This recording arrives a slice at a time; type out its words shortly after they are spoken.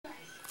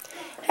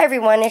Hi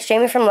everyone, it's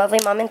Jamie from Lovely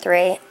Mom in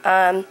 3.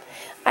 I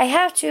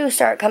have to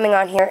start coming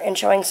on here and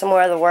showing some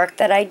more of the work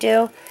that I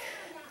do.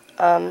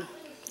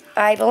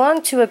 I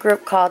belong to a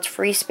group called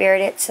Free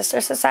Spirited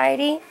Sister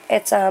Society.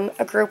 It's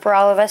a group where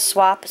all of us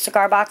swap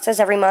cigar boxes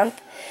every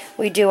month.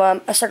 We do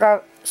a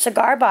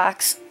cigar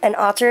box, an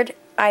altered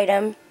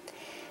item,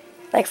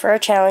 like for a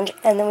challenge,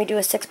 and then we do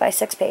a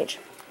 6x6 page.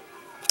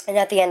 And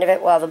at the end of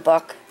it, we'll have a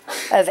book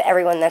of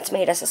everyone that's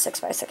made us a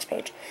 6x6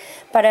 page.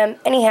 But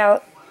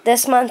anyhow,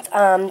 this month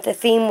the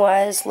theme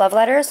was love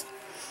letters,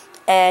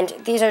 and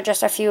these are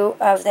just a few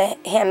of the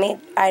handmade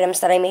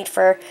items that I made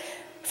for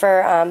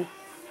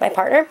my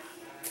partner.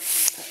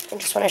 I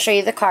just want to show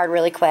you the card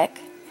really quick.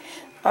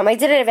 I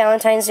did it a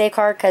Valentine's Day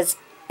card because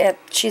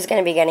she's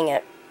going to be getting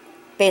it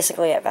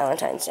basically at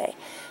Valentine's Day.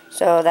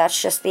 So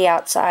that's just the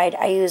outside.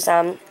 I use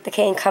the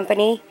K &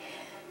 Company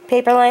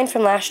paper line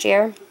from last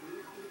year.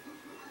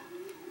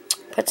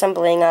 Put some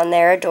bling on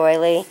there, a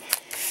doily.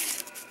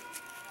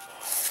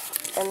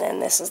 And then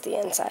this is the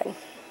inside.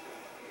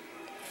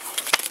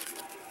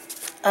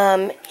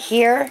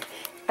 Here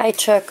I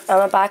took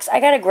a box. I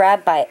got a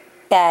grab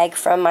bag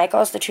from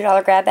Michael's, the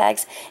 $2 grab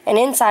bags. And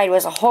inside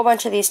was a whole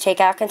bunch of these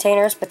takeout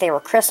containers, but they were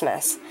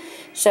Christmas.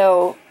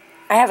 So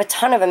I have a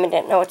ton of them and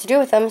didn't know what to do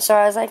with them. So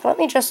I was like, let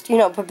me just,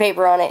 put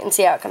paper on it and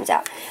see how it comes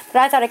out.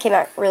 But I thought it came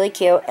out really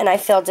cute. And I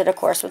filled it, of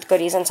course, with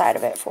goodies inside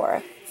of it for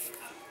her.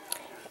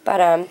 But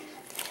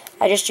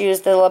I just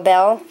used the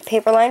label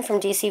paper line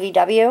from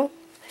DCVW.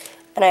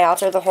 And I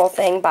altered the whole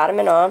thing, bottom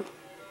and all.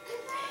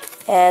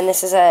 And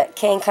this is a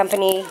K &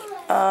 Company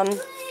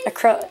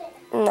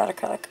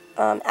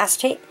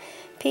acetate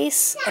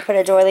piece. I put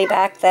a doily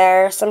back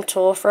there, some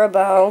tulle for a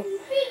bow.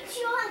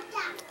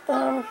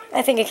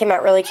 I think it came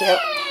out really cute.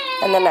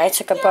 And then I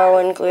took a bow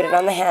and glued it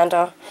on the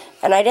handle.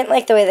 And I didn't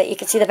like the way that you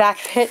could see the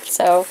back of it,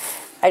 so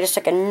I just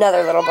took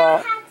another little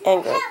bow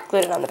and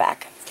glued it on the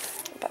back.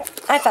 But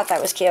I thought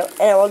that was cute,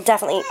 and it will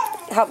definitely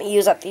help me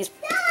use up these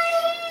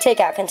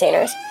takeout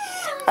containers.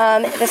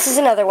 This is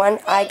another one.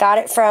 I got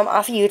it from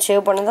off of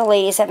YouTube. One of the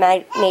ladies that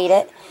made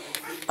it.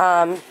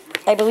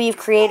 I believe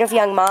Creative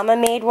Young Mama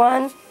made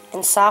one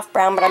in soft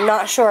brown, but I'm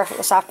not sure if it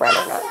was soft brown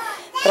or not.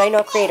 But I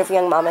know Creative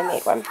Young Mama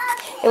made one.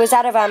 It was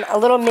out of a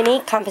little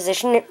mini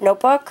composition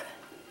notebook.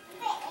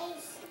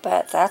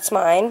 But that's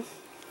mine.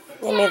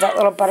 I made that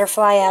little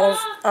butterfly out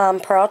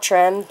of pearl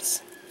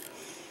trims.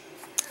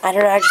 I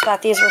don't know, I just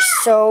thought these were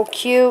so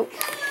cute.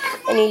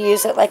 And you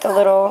use it like a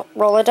little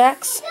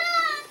Rolodex.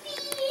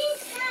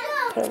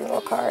 Put in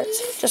little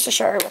cards, just to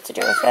show her what to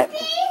do with it.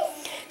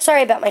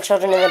 Sorry about my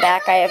children in the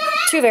back. I have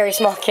two very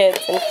small kids,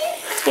 and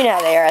you know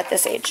how they are at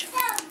this age.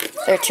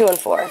 They're 2 and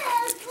 4.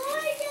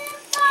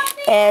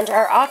 And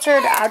our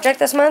altered object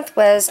this month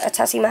was a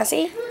Tussie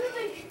Mussie.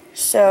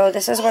 So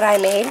this is what I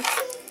made.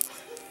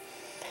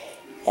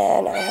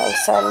 And I hung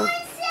some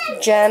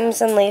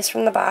gems and lace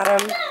from the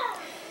bottom.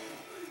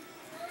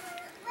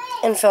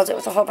 And filled it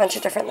with a whole bunch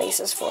of different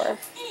laces for her.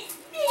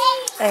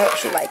 I hope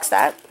she likes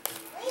that.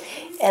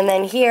 And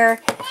then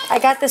here, I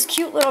got this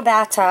cute little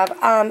bathtub.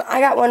 I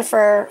got one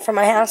for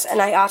my house,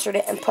 and I altered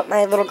it and put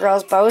my little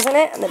girl's bows in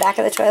it on the back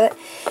of the toilet.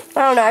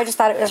 I don't know, I just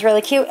thought it was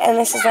really cute. And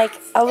this is like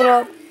a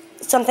little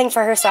something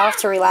for herself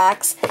to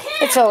relax.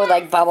 It's filled with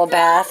like bubble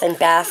bath and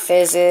bath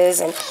fizzes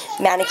and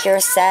manicure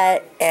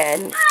set.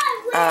 And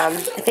I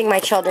think my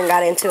children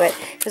got into it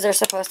because there's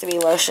supposed to be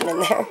lotion in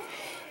there.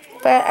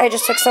 But I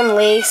just took some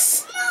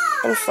lace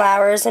and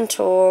flowers and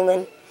tulle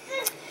and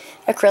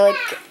acrylic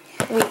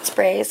wheat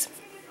sprays.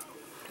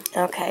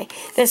 Okay,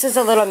 this is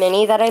a little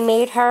mini that I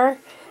made her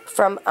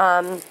from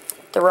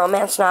the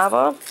romance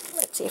novel.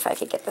 Let's see if I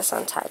could get this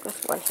untied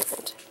with one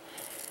hand.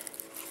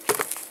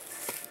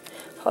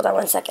 Hold on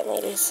one second,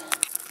 ladies.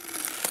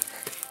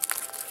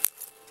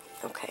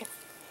 Okay,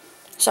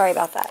 sorry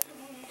about that.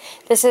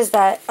 This is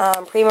that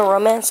Prima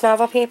romance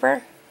novel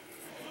paper.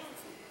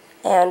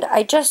 And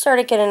I just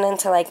started getting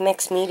into like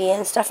mixed media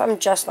and stuff. I'm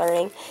just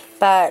learning.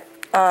 But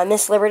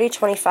Miss Liberty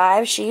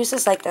 25, she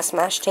uses like this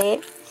mesh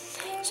tape.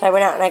 So I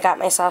went out and I got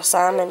myself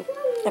some, and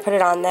I put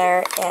it on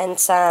there, and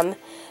some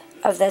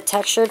of the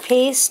textured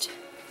paste.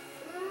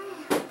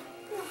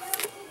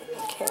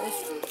 Okay,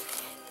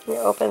 it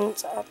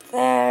opens up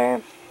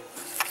there,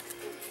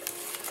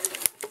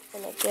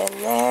 and again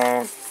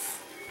there,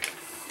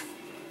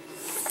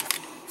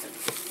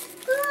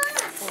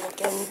 and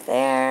again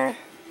there.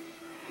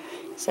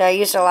 So I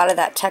used a lot of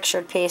that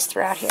textured paste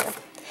throughout here.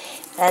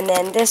 And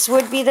then this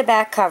would be the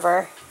back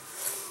cover,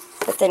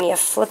 but then you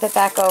flip it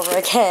back over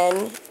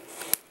again.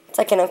 It's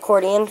like an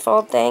accordion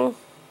fold thing.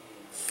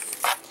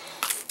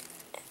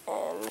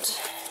 And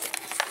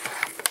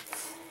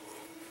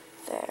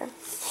there.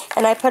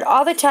 And I put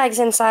all the tags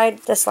inside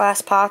this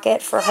last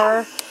pocket for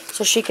her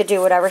so she could do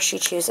whatever she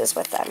chooses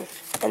with them.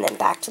 And then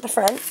back to the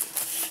front.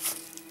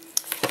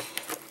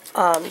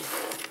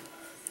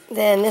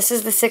 Then this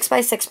is the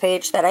 6x6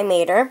 page that I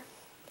made her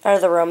out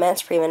of the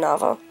Romance Prima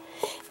novel.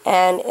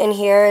 And in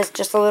here is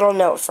just a little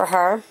note for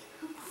her.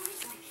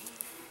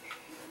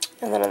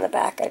 And then on the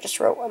back, I just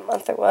wrote what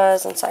month it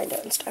was and signed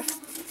it and stuff.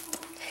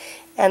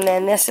 And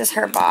then this is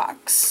her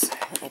box.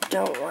 I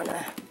don't want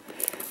to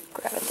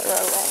grab it the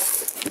wrong way.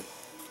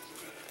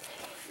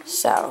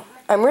 So,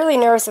 I'm really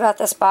nervous about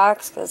this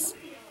box because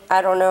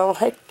I don't know,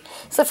 like,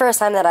 it's the first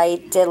time that I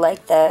did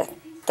like the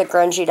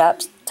grungied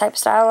up type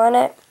style on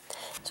it.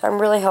 So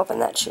I'm really hoping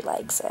that she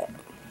likes it.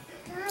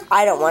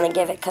 I don't want to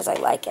give it because I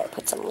like it.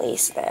 Put some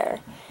lace there.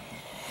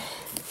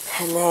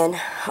 And then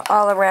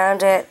all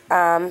around it,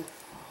 I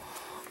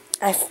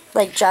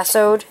like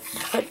gessoed,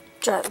 put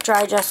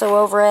dry gesso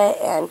over it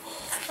and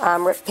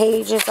ripped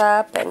pages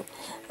up. And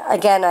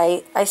again,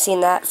 I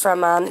seen that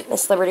from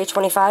Miss Liberty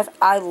 25.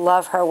 I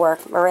love her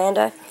work,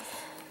 Miranda.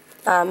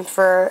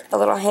 For a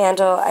little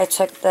handle, I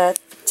took the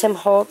Tim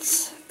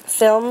Holtz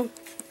film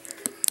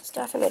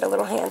stuff. I made a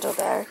little handle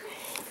there.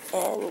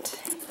 And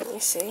let me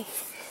see.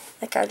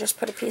 Like I just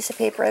put a piece of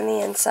paper in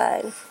the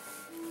inside.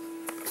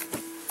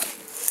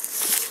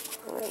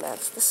 And then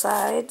that's the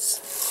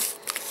sides.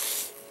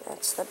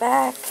 That's the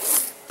back.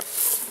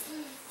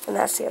 And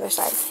that's the other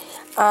side.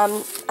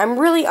 I'm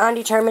really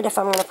undetermined if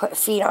I'm going to put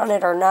feet on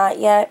it or not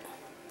yet.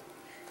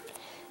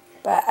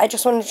 But I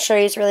just wanted to show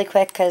you this really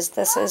quick because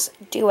this is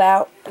due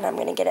out and I'm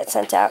going to get it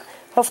sent out.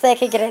 Hopefully I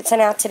could get it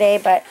sent out today,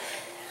 but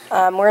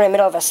we're in the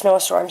middle of a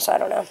snowstorm, so I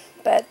don't know.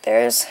 But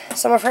there's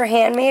some of her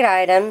handmade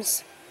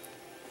items.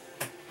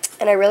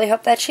 And I really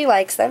hope that she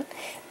likes them.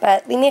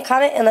 But leave me a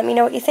comment and let me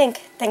know what you think.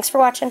 Thanks for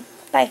watching.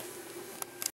 Bye.